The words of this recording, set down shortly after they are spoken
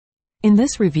In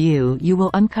this review, you will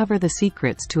uncover the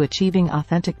secrets to achieving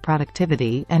authentic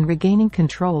productivity and regaining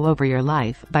control over your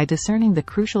life by discerning the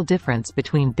crucial difference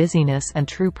between busyness and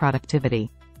true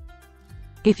productivity.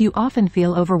 If you often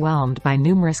feel overwhelmed by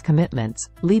numerous commitments,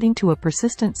 leading to a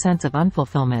persistent sense of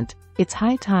unfulfillment, it's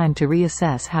high time to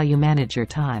reassess how you manage your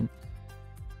time.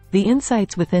 The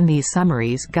insights within these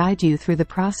summaries guide you through the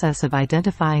process of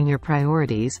identifying your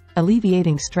priorities,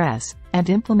 alleviating stress, and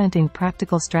implementing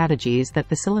practical strategies that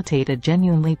facilitate a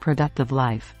genuinely productive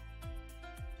life.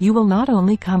 You will not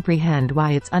only comprehend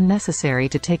why it's unnecessary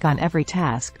to take on every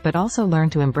task but also learn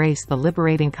to embrace the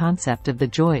liberating concept of the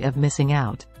joy of missing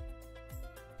out.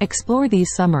 Explore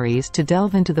these summaries to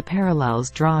delve into the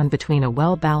parallels drawn between a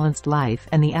well-balanced life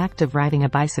and the act of riding a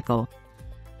bicycle.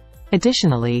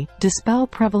 Additionally, dispel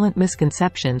prevalent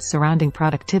misconceptions surrounding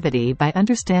productivity by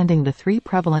understanding the 3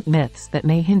 prevalent myths that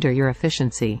may hinder your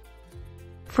efficiency.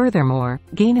 Furthermore,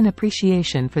 gain an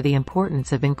appreciation for the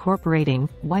importance of incorporating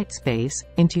white space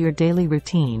into your daily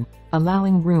routine,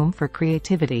 allowing room for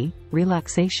creativity,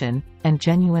 relaxation, and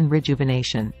genuine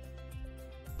rejuvenation.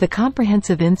 The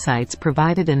comprehensive insights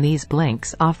provided in these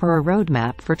blinks offer a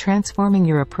roadmap for transforming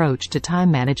your approach to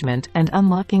time management and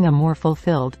unlocking a more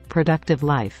fulfilled, productive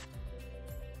life.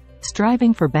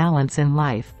 Striving for balance in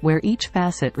life, where each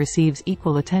facet receives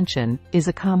equal attention, is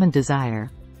a common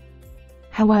desire.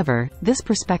 However, this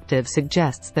perspective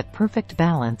suggests that perfect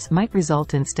balance might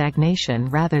result in stagnation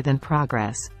rather than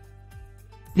progress.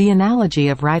 The analogy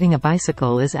of riding a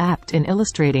bicycle is apt in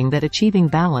illustrating that achieving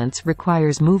balance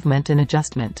requires movement and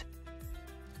adjustment.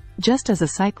 Just as a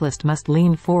cyclist must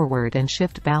lean forward and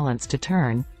shift balance to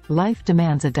turn, life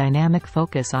demands a dynamic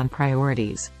focus on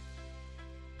priorities.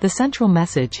 The central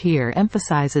message here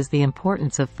emphasizes the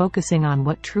importance of focusing on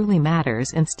what truly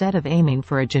matters instead of aiming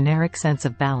for a generic sense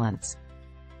of balance.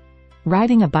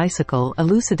 Riding a bicycle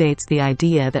elucidates the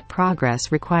idea that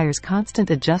progress requires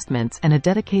constant adjustments and a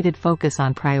dedicated focus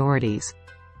on priorities.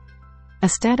 A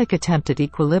static attempt at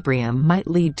equilibrium might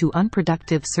lead to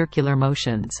unproductive circular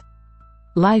motions.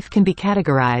 Life can be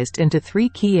categorized into 3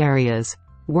 key areas: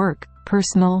 work,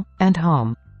 personal, and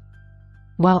home.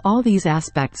 While all these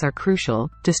aspects are crucial,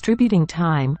 distributing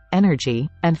time, energy,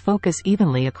 and focus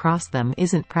evenly across them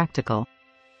isn't practical.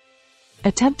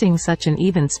 Attempting such an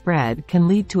even spread can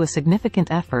lead to a significant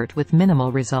effort with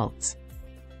minimal results.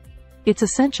 It's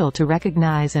essential to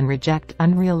recognize and reject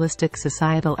unrealistic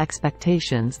societal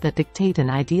expectations that dictate an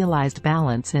idealized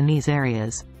balance in these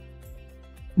areas.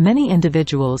 Many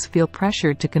individuals feel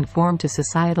pressured to conform to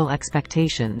societal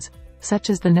expectations,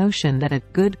 such as the notion that a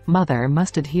good mother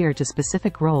must adhere to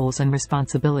specific roles and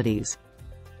responsibilities.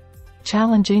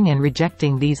 Challenging and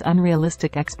rejecting these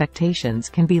unrealistic expectations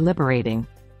can be liberating.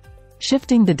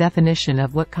 Shifting the definition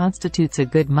of what constitutes a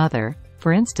good mother,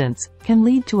 for instance, can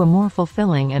lead to a more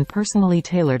fulfilling and personally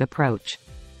tailored approach.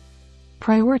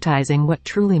 Prioritizing what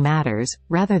truly matters,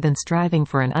 rather than striving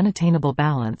for an unattainable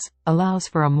balance, allows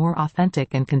for a more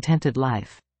authentic and contented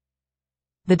life.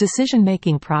 The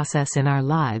decision-making process in our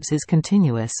lives is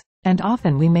continuous, and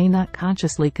often we may not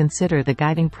consciously consider the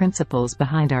guiding principles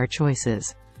behind our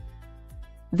choices.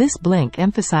 This blink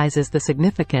emphasizes the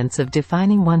significance of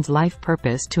defining one's life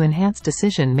purpose to enhance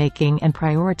decision-making and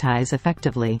prioritize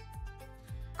effectively.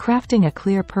 Crafting a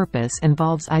clear purpose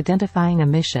involves identifying a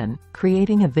mission,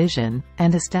 creating a vision,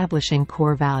 and establishing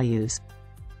core values.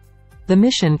 The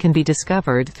mission can be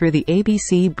discovered through the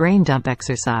ABC brain dump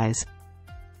exercise.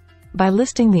 By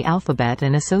listing the alphabet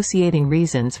and associating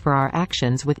reasons for our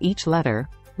actions with each letter,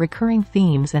 recurring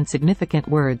themes and significant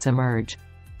words emerge.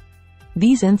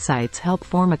 These insights help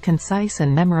form a concise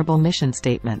and memorable mission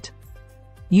statement.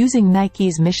 Using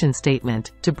Nike's mission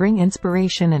statement to bring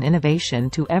inspiration and innovation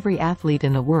to every athlete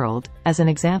in the world, as an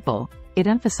example, it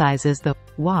emphasizes the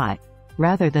why,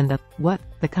 rather than the what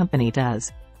the company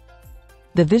does.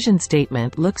 The vision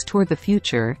statement looks toward the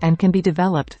future and can be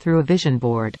developed through a vision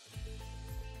board.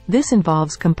 This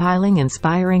involves compiling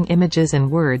inspiring images and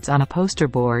words on a poster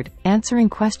board, answering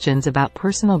questions about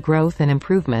personal growth and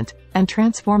improvement, and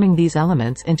transforming these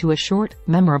elements into a short,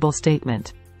 memorable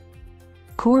statement.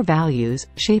 Core values,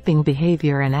 shaping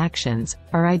behavior and actions,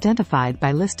 are identified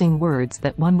by listing words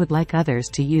that one would like others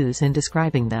to use in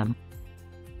describing them.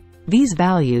 These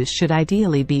values should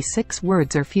ideally be 6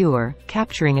 words or fewer,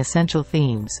 capturing essential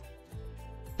themes.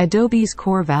 Adobe's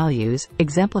core values,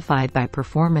 exemplified by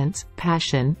performance,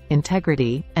 passion,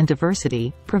 integrity, and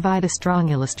diversity, provide a strong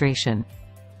illustration.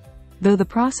 Though the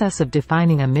process of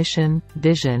defining a mission,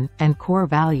 vision, and core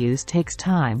values takes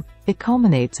time, it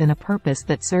culminates in a purpose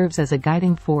that serves as a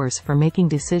guiding force for making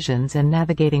decisions and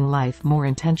navigating life more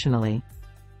intentionally.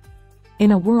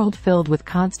 In a world filled with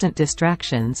constant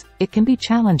distractions, it can be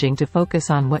challenging to focus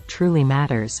on what truly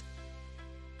matters.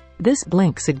 This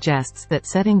blink suggests that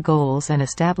setting goals and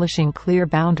establishing clear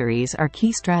boundaries are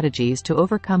key strategies to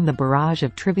overcome the barrage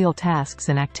of trivial tasks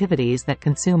and activities that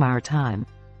consume our time.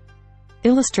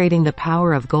 Illustrating the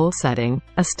power of goal setting,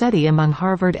 a study among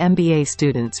Harvard MBA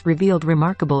students revealed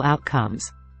remarkable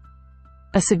outcomes.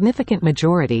 A significant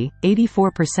majority,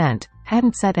 84%,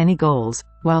 hadn't set any goals,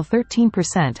 while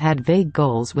 13% had vague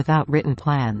goals without written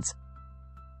plans.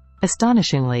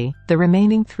 Astonishingly, the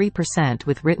remaining 3%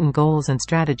 with written goals and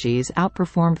strategies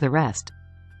outperformed the rest,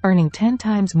 earning 10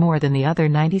 times more than the other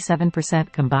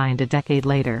 97% combined a decade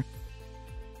later.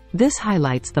 This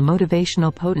highlights the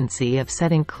motivational potency of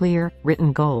setting clear,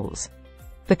 written goals.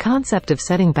 The concept of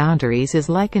setting boundaries is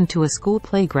likened to a school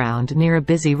playground near a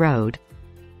busy road.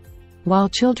 While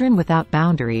children without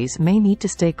boundaries may need to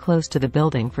stay close to the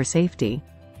building for safety,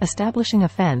 establishing a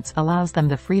fence allows them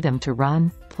the freedom to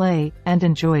run, play, and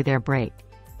enjoy their break.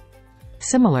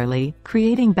 Similarly,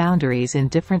 creating boundaries in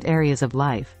different areas of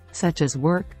life, such as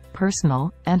work,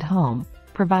 personal, and home,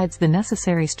 provides the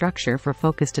necessary structure for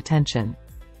focused attention.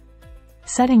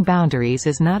 Setting boundaries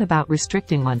is not about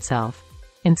restricting oneself.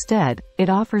 Instead,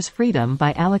 it offers freedom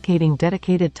by allocating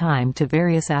dedicated time to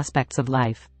various aspects of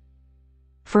life.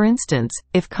 For instance,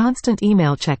 if constant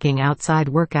email checking outside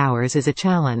work hours is a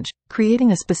challenge,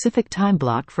 creating a specific time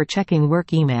block for checking work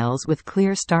emails with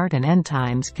clear start and end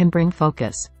times can bring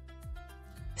focus.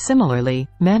 Similarly,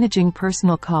 managing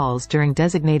personal calls during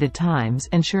designated times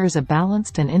ensures a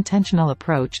balanced and intentional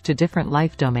approach to different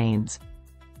life domains.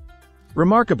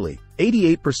 Remarkably,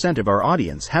 88% of our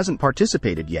audience hasn't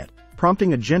participated yet,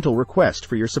 prompting a gentle request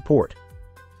for your support.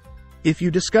 If you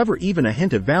discover even a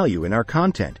hint of value in our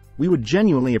content, we would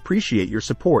genuinely appreciate your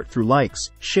support through likes,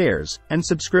 shares, and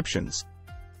subscriptions.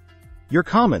 Your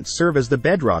comments serve as the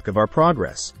bedrock of our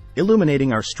progress,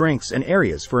 illuminating our strengths and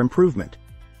areas for improvement.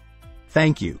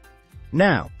 Thank you.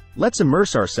 Now, let's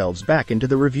immerse ourselves back into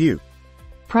the review.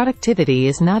 Productivity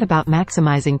is not about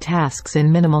maximizing tasks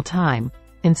in minimal time.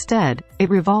 Instead, it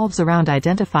revolves around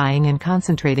identifying and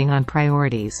concentrating on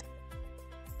priorities.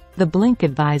 The blink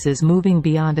advises moving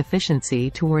beyond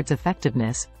efficiency towards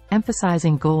effectiveness,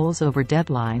 emphasizing goals over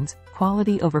deadlines,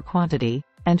 quality over quantity,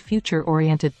 and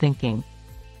future-oriented thinking.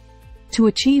 To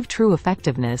achieve true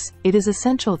effectiveness, it is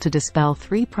essential to dispel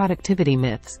 3 productivity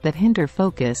myths that hinder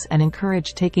focus and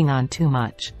encourage taking on too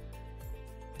much.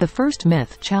 The first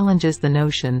myth challenges the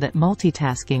notion that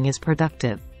multitasking is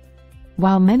productive.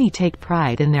 While many take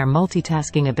pride in their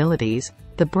multitasking abilities,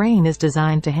 the brain is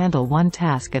designed to handle one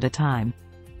task at a time.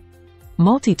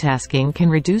 Multitasking can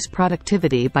reduce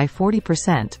productivity by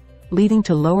 40%, leading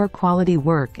to lower quality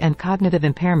work and cognitive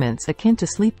impairments akin to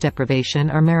sleep deprivation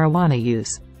or marijuana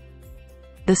use.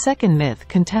 The second myth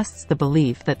contests the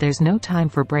belief that there's no time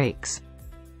for breaks.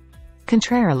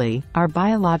 Contrarily, our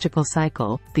biological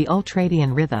cycle, the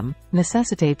ultradian rhythm,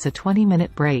 necessitates a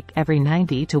 20-minute break every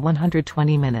 90 to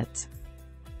 120 minutes.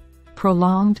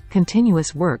 Prolonged,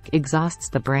 continuous work exhausts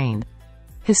the brain.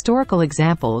 Historical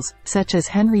examples, such as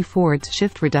Henry Ford's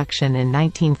shift reduction in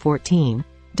 1914,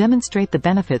 demonstrate the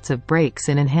benefits of breaks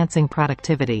in enhancing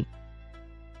productivity.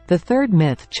 The third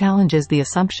myth challenges the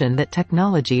assumption that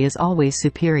technology is always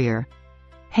superior.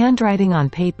 Handwriting on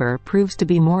paper proves to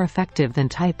be more effective than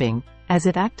typing, as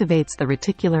it activates the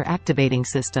reticular activating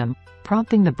system,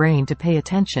 prompting the brain to pay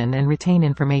attention and retain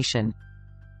information.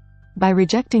 By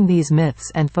rejecting these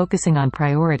myths and focusing on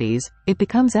priorities, it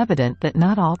becomes evident that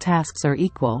not all tasks are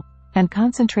equal, and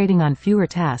concentrating on fewer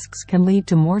tasks can lead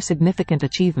to more significant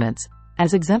achievements,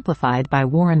 as exemplified by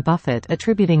Warren Buffett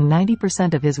attributing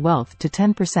 90% of his wealth to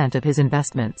 10% of his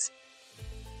investments.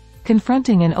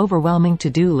 Confronting an overwhelming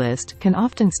to-do list can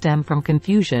often stem from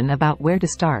confusion about where to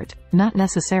start, not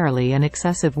necessarily an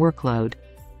excessive workload.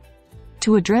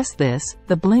 To address this,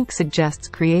 the blink suggests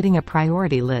creating a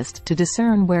priority list to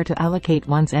discern where to allocate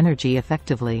one's energy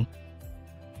effectively.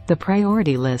 The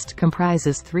priority list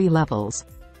comprises 3 levels.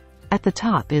 At the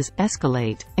top is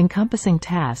escalate, encompassing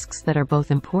tasks that are both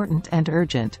important and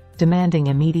urgent, demanding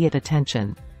immediate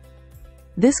attention.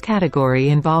 This category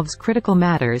involves critical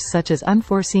matters such as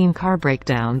unforeseen car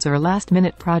breakdowns or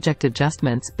last-minute project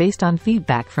adjustments based on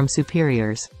feedback from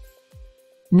superiors.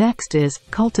 Next is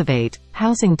cultivate,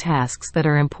 housing tasks that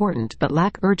are important but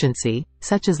lack urgency,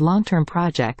 such as long-term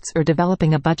projects or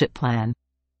developing a budget plan.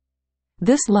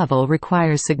 This level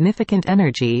requires significant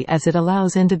energy as it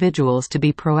allows individuals to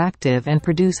be proactive and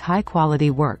produce high-quality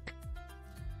work.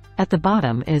 At the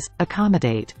bottom is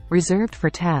accommodate, reserved for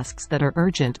tasks that are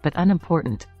urgent but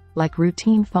unimportant, like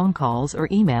routine phone calls or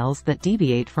emails that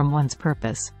deviate from one's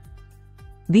purpose.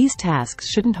 These tasks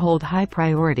shouldn't hold high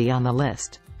priority on the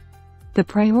list. The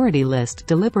priority list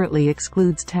deliberately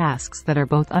excludes tasks that are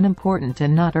both unimportant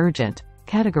and not urgent,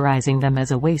 categorizing them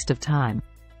as a waste of time.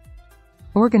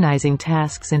 Organizing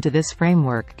tasks into this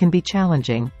framework can be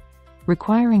challenging,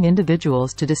 requiring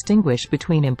individuals to distinguish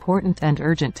between important and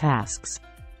urgent tasks.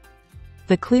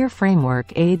 The clear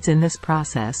framework aids in this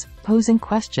process, posing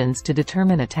questions to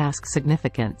determine a task's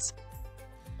significance.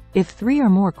 If 3 or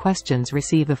more questions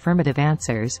receive affirmative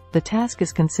answers, the task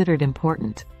is considered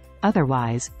important.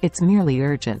 Otherwise, it's merely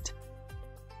urgent.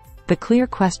 The clear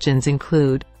questions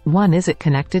include: 1. Is it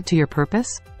connected to your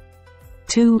purpose?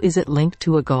 2. Is it linked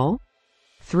to a goal?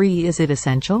 3. Is it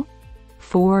essential?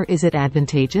 4. Is it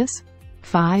advantageous?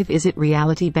 5. Is it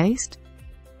reality-based?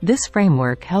 This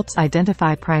framework helps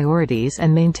identify priorities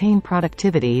and maintain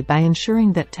productivity by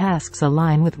ensuring that tasks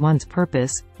align with one's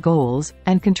purpose, goals,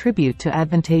 and contribute to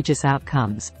advantageous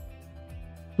outcomes.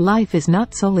 Life is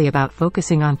not solely about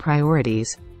focusing on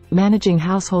priorities. Managing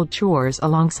household chores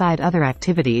alongside other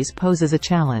activities poses a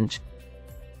challenge.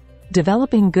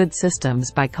 Developing good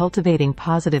systems by cultivating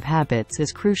positive habits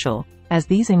is crucial, as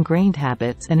these ingrained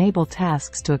habits enable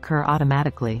tasks to occur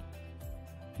automatically.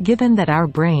 Given that our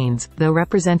brains, though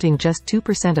representing just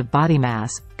 2% of body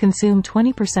mass, consume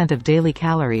 20% of daily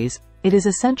calories, it is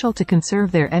essential to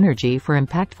conserve their energy for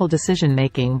impactful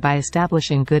decision-making by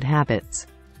establishing good habits.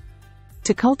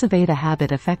 To cultivate a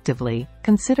habit effectively,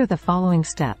 consider the following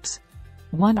steps.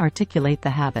 1. Articulate the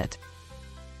habit.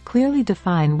 Clearly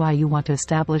define why you want to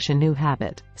establish a new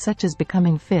habit, such as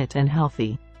becoming fit and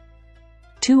healthy.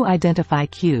 2. Identify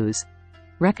cues.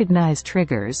 Recognize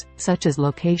triggers, such as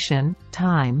location,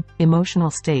 time,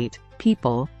 emotional state,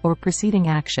 people, or preceding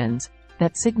actions,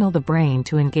 that signal the brain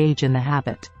to engage in the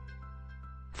habit.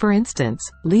 For instance,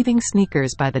 leaving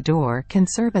sneakers by the door can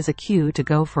serve as a cue to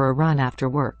go for a run after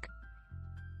work.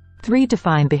 3.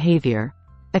 Define behavior.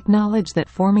 Acknowledge that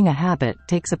forming a habit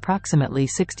takes approximately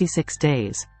 66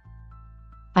 days.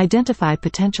 Identify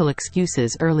potential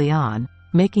excuses early on,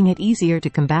 making it easier to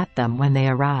combat them when they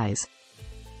arise.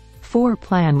 4.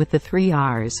 Plan with the 3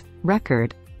 R's,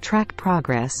 record, track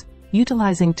progress,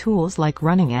 utilizing tools like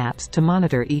running apps to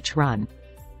monitor each run.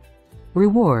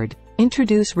 Reward.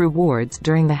 Introduce rewards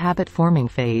during the habit-forming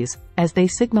phase, as they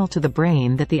signal to the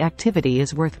brain that the activity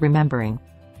is worth remembering.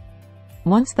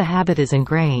 Once the habit is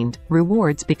ingrained,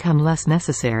 rewards become less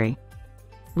necessary.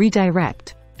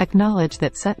 Redirect. Acknowledge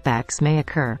that setbacks may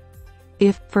occur.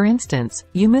 If, for instance,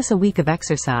 you miss a week of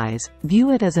exercise,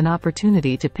 view it as an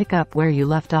opportunity to pick up where you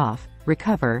left off,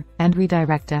 recover, and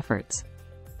redirect efforts.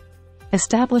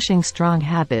 Establishing strong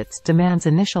habits demands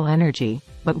initial energy,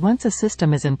 but once a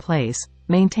system is in place,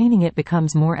 maintaining it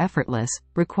becomes more effortless,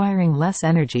 requiring less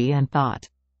energy and thought.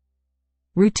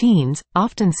 Routines,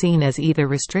 often seen as either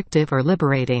restrictive or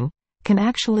liberating, can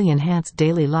actually enhance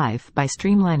daily life by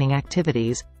streamlining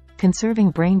activities,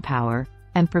 conserving brain power,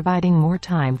 and providing more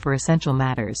time for essential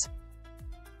matters.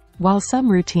 While some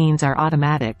routines are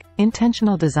automatic,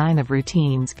 intentional design of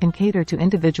routines can cater to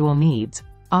individual needs,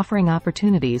 offering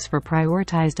opportunities for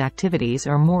prioritized activities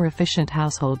or more efficient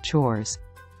household chores.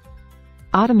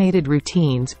 Automated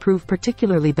routines prove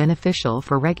particularly beneficial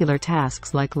for regular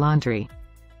tasks like laundry.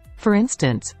 For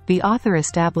instance, the author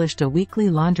established a weekly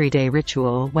laundry day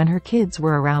ritual when her kids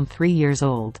were around 3 years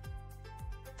old.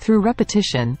 Through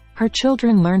repetition, her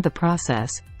children learned the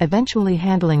process, eventually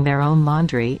handling their own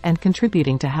laundry and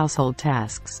contributing to household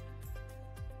tasks.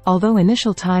 Although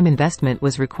initial time investment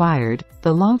was required,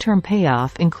 the long-term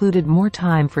payoff included more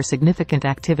time for significant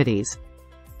activities.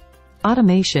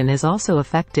 Automation is also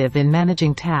effective in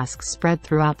managing tasks spread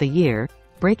throughout the year,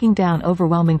 breaking down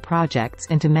overwhelming projects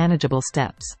into manageable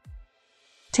steps.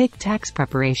 Take tax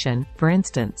preparation, for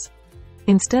instance.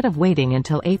 Instead of waiting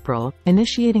until April,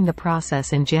 initiating the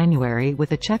process in January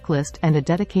with a checklist and a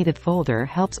dedicated folder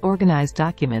helps organize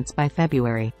documents by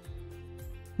February.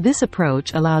 This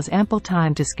approach allows ample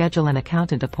time to schedule an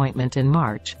accountant appointment in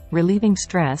March, relieving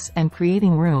stress and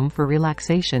creating room for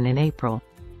relaxation in April.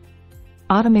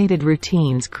 Automated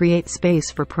routines create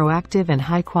space for proactive and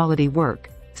high-quality work,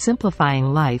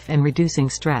 simplifying life and reducing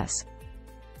stress.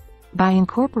 By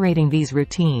incorporating these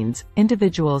routines,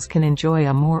 individuals can enjoy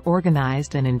a more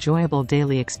organized and enjoyable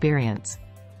daily experience.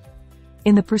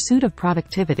 In the pursuit of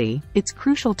productivity, it's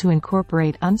crucial to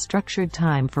incorporate unstructured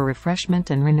time for refreshment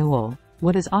and renewal,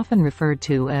 what is often referred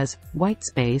to as white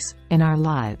space, in our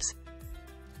lives.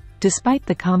 Despite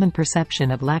the common perception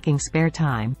of lacking spare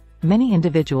time, many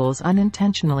individuals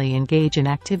unintentionally engage in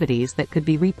activities that could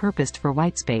be repurposed for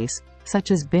white space,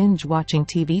 such as binge-watching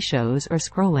TV shows or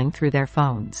scrolling through their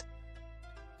phones.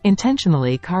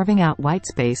 Intentionally carving out white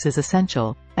space is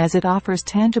essential, as it offers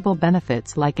tangible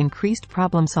benefits like increased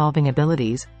problem-solving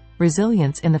abilities,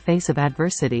 resilience in the face of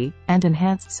adversity, and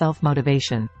enhanced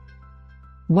self-motivation.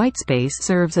 Whitespace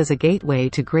serves as a gateway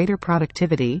to greater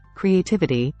productivity,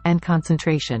 creativity, and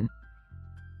concentration.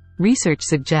 Research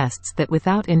suggests that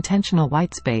without intentional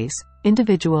whitespace,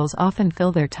 individuals often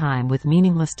fill their time with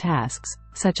meaningless tasks,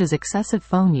 such as excessive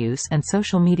phone use and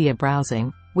social media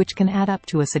browsing, which can add up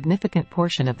to a significant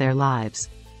portion of their lives.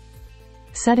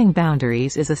 Setting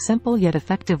boundaries is a simple yet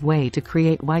effective way to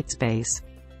create whitespace.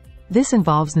 This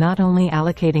involves not only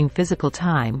allocating physical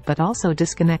time but also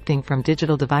disconnecting from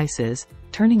digital devices,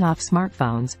 turning off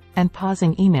smartphones, and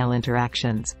pausing email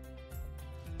interactions.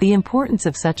 The importance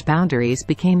of such boundaries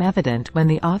became evident when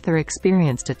the author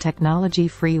experienced a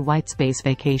technology-free whitespace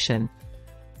vacation.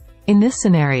 In this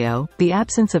scenario, the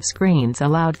absence of screens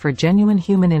allowed for genuine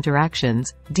human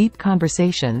interactions, deep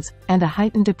conversations, and a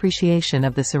heightened appreciation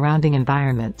of the surrounding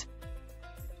environment.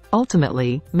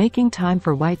 Ultimately, making time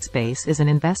for whitespace is an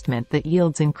investment that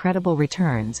yields incredible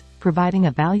returns, providing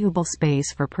a valuable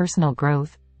space for personal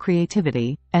growth,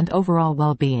 creativity, and overall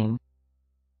well-being.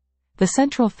 The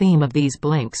central theme of these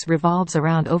blinks revolves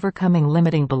around overcoming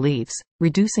limiting beliefs,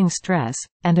 reducing stress,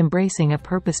 and embracing a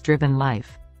purpose-driven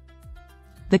life.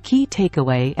 The key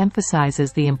takeaway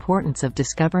emphasizes the importance of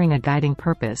discovering a guiding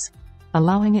purpose,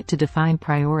 allowing it to define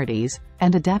priorities,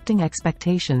 and adapting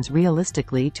expectations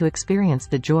realistically to experience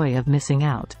the joy of missing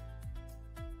out.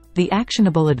 The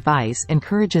actionable advice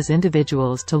encourages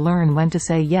individuals to learn when to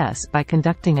say yes by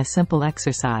conducting a simple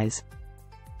exercise.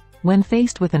 When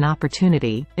faced with an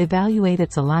opportunity, evaluate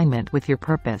its alignment with your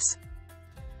purpose.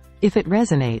 If it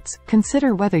resonates,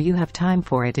 consider whether you have time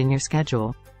for it in your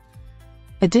schedule.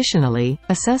 Additionally,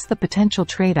 assess the potential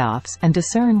trade-offs and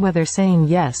discern whether saying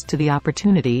yes to the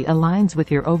opportunity aligns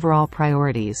with your overall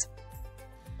priorities.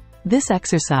 This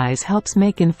exercise helps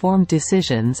make informed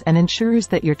decisions and ensures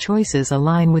that your choices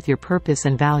align with your purpose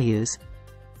and values.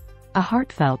 A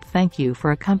heartfelt thank you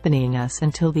for accompanying us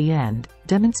until the end,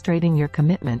 demonstrating your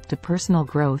commitment to personal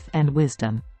growth and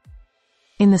wisdom.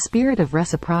 In the spirit of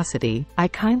reciprocity, I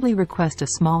kindly request a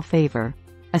small favor.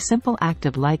 A simple act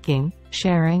of liking,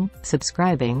 sharing,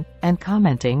 subscribing, and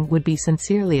commenting would be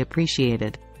sincerely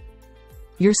appreciated.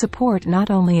 Your support not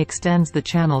only extends the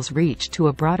channel's reach to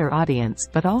a broader audience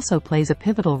but also plays a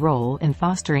pivotal role in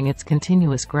fostering its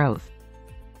continuous growth.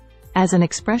 As an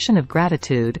expression of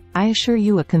gratitude, I assure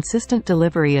you a consistent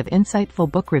delivery of insightful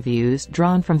book reviews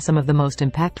drawn from some of the most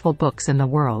impactful books in the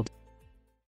world.